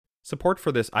Support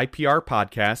for this IPR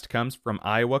podcast comes from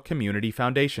Iowa Community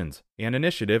Foundations, an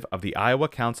initiative of the Iowa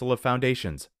Council of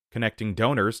Foundations, connecting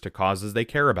donors to causes they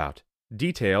care about.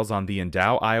 Details on the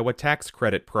Endow Iowa Tax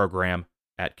Credit Program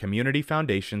at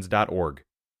communityfoundations.org.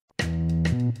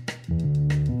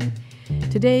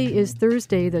 Today is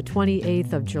Thursday, the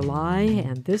 28th of July,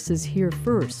 and this is Here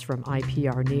First from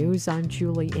IPR News. I'm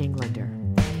Julie Englander.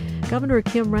 Governor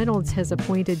Kim Reynolds has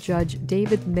appointed Judge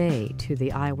David May to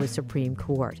the Iowa Supreme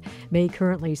Court. May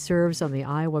currently serves on the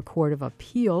Iowa Court of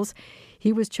Appeals.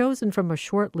 He was chosen from a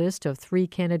short list of 3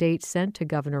 candidates sent to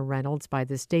Governor Reynolds by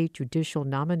the State Judicial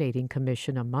Nominating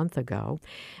Commission a month ago.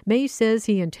 May says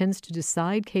he intends to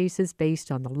decide cases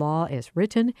based on the law as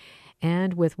written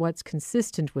and with what's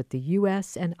consistent with the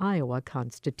U.S. and Iowa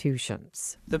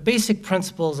constitutions. The basic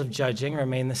principles of judging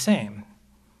remain the same.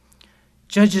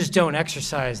 Judges don't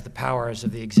exercise the powers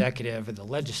of the executive or the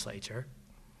legislature.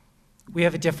 We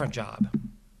have a different job.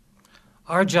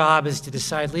 Our job is to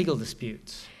decide legal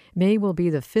disputes. May will be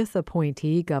the 5th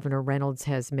appointee Governor Reynolds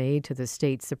has made to the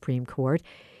state Supreme Court.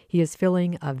 He is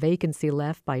filling a vacancy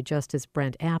left by Justice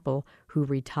Brent Apple, who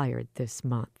retired this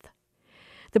month.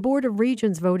 The Board of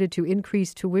Regents voted to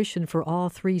increase tuition for all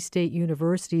 3 state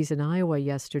universities in Iowa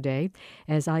yesterday.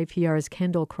 As IPR's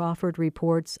Kendall Crawford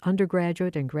reports,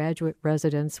 undergraduate and graduate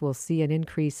residents will see an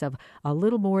increase of a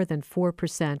little more than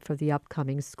 4% for the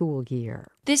upcoming school year.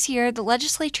 This year, the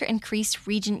legislature increased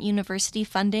Regent University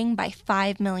funding by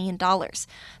 $5 million.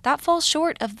 That falls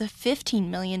short of the $15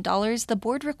 million the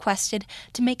board requested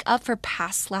to make up for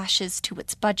past slashes to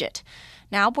its budget.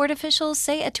 Now, board officials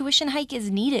say a tuition hike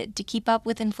is needed to keep up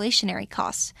with inflationary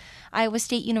costs. Iowa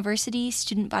State University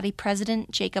student body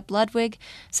president Jacob Ludwig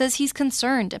says he's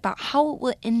concerned about how it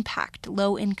will impact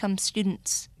low-income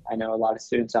students. I know a lot of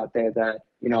students out there that,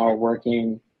 are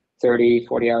working 30,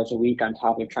 40 hours a week on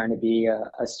top of trying to be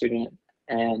a student,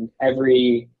 and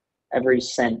every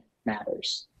cent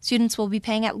matters. Students will be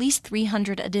paying at least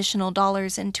 $300 additional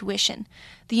in tuition.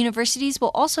 The universities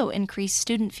will also increase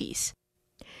student fees.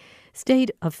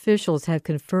 State officials have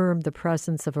confirmed the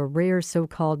presence of a rare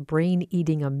so-called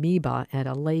brain-eating amoeba at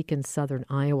a lake in southern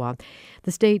Iowa.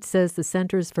 The state says the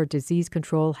Centers for Disease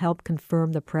Control helped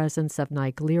confirm the presence of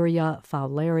Naegleria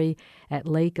fowleri at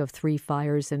Lake of Three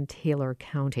Fires in Taylor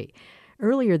County.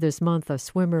 Earlier this month, a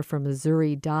swimmer from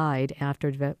Missouri died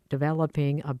after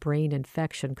developing a brain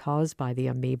infection caused by the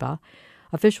amoeba.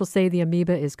 Officials say the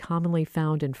amoeba is commonly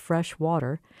found in fresh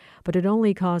water, but it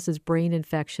only causes brain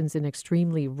infections in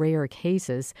extremely rare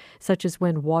cases, such as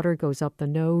when water goes up the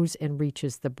nose and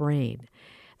reaches the brain.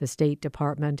 The State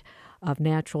Department of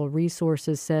Natural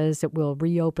Resources says it will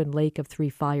reopen Lake of Three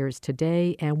Fires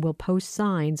today and will post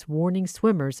signs warning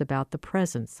swimmers about the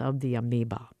presence of the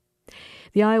amoeba.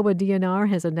 The Iowa DNR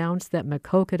has announced that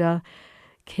Maquoketa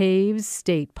Caves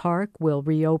State Park will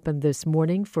reopen this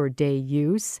morning for day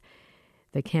use.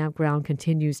 The campground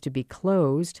continues to be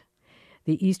closed.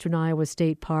 The Eastern Iowa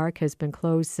State Park has been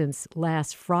closed since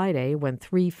last Friday when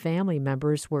 3 family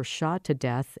members were shot to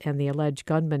death and the alleged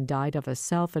gunman died of a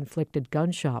self-inflicted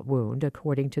gunshot wound,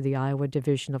 according to the Iowa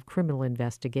Division of Criminal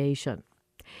Investigation.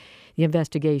 The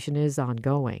investigation is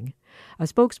ongoing. A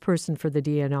spokesperson for the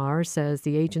DNR says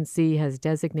the agency has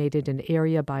designated an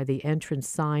area by the entrance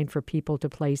sign for people to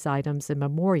place items in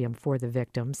memoriam for the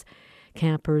victims.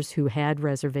 Campers who had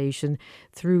reservation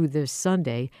through this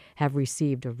Sunday have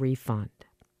received a refund.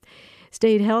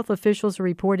 State health officials are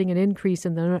reporting an increase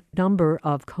in the number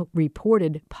of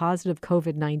reported positive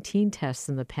COVID-19 tests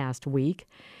in the past week.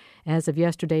 As of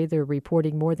yesterday, they're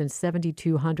reporting more than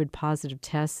 7,200 positive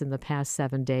tests in the past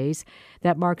 7 days.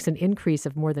 That marks an increase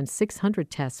of more than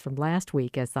 600 tests from last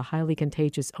week as the highly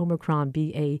contagious Omicron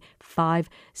BA.5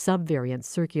 subvariant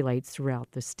circulates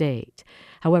throughout the state.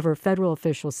 However, federal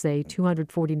officials say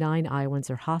 249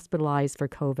 Iowans are hospitalized for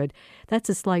COVID. That's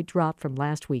a slight drop from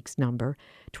last week's number.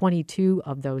 22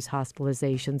 of those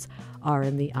hospitalizations are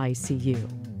in the ICU.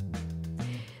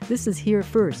 This is Here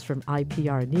First from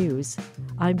IPR News.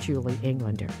 I'm Julie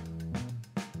Englander.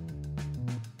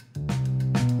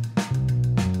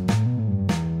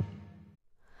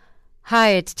 Hi,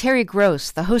 it's Terry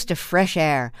Gross, the host of Fresh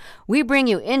Air. We bring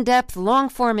you in-depth,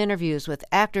 long-form interviews with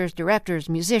actors, directors,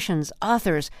 musicians,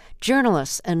 authors,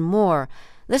 journalists, and more.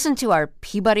 Listen to our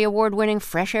Peabody Award-winning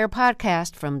Fresh Air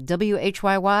podcast from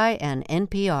WHYY and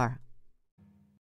NPR.